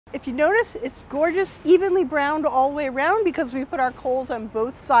If you notice, it's gorgeous, evenly browned all the way around because we put our coals on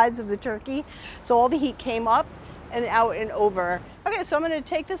both sides of the turkey. So all the heat came up and out and over. Okay, so I'm gonna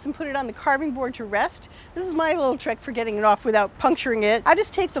take this and put it on the carving board to rest. This is my little trick for getting it off without puncturing it. I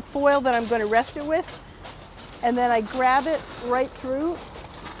just take the foil that I'm gonna rest it with, and then I grab it right through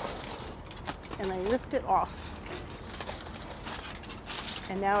and I lift it off.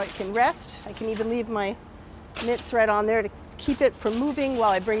 And now it can rest. I can even leave my mitts right on there to keep it from moving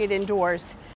while I bring it indoors.